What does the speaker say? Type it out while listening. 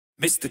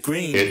Mr.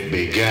 Green. It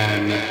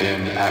began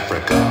in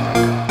Africa.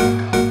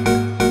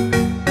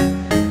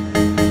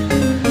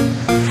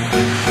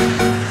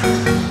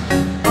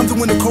 I'm the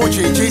one to call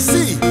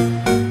JJC,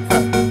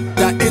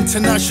 that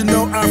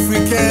international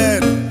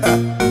African.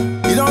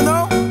 You don't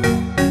know?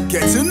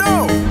 Get to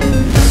know.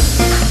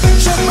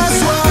 Check my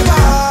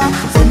swagger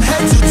from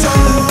head to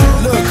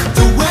toe. Look,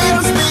 the way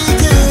I'm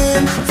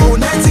speaking,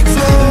 phonetic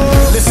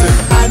flow. Listen,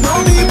 I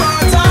know the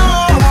matter,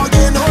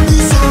 again on the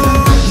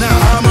soul. Now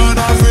I'm an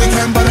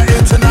African, but an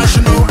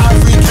international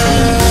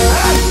African.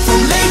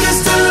 From Lagos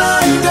to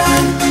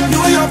London,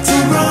 New York to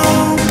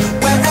Rome,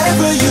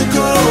 wherever you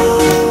go.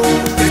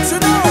 Get to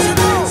know.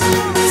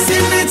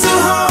 Sydney to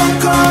Hong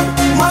Kong,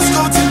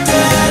 Moscow to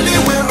Delhi,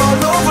 we're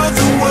all over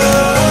the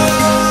world.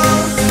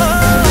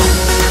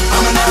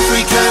 I'm an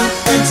African,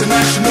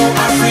 international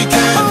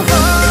African.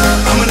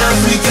 I'm an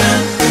African,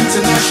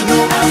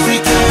 international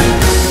African.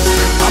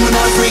 I'm an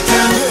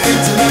African,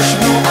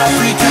 international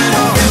African.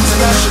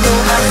 International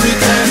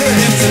African,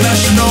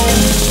 international.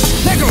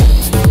 Let go.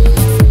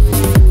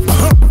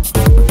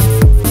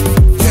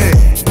 Yeah.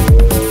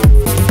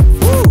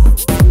 Woo.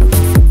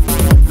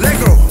 Let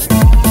go.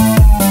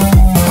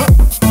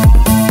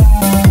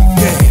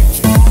 Yeah.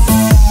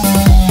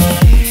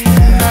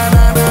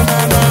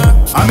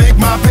 I make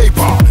my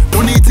paper,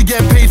 don't need to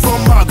get paid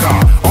from Maga.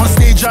 On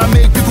stage I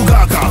make people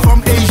gaga,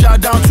 from Asia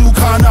down to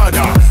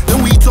Canada.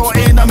 Then we tour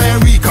in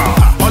America,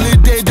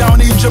 holiday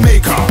down in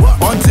Jamaica,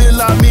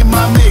 until I meet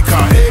my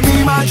maker.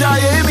 Amy Maja,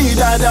 Amy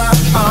Dada.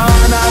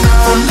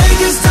 From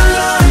Lagos to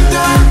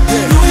London,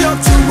 New York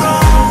to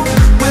Rome,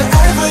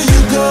 wherever you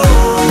go.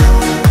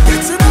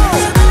 Get to know.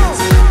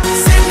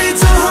 Sydney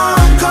to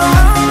Hong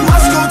Kong,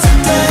 Moscow to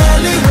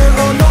Delhi, we're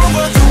all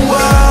over the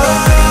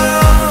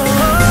world.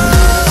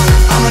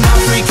 I'm an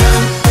African,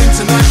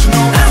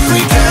 international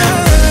African.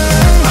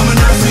 I'm an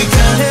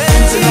African,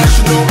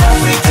 international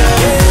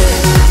African.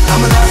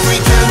 I'm an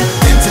African,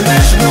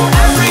 international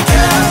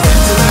African.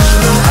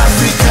 International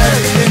African,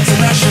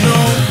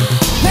 international.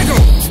 Let go.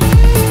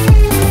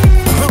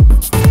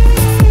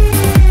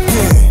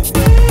 Yeah.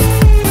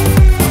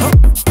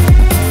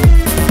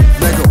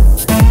 Let go.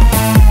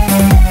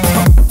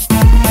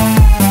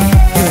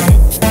 Yeah.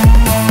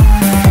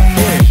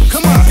 Yeah.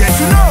 Come on, get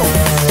to know.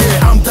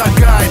 Yeah, I'm that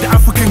guy, the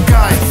African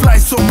guy. Fly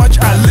so much,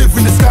 I live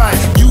in the sky.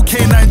 UK,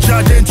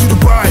 Nigeria, then to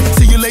Dubai.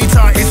 See you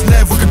later, it's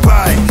never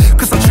goodbye.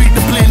 Cause I treat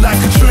the plane like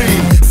a train.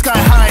 Sky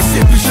high,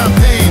 simply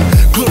champagne.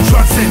 Globe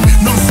trotting,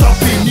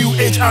 non-stopping. New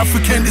age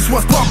African is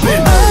what's poppin'.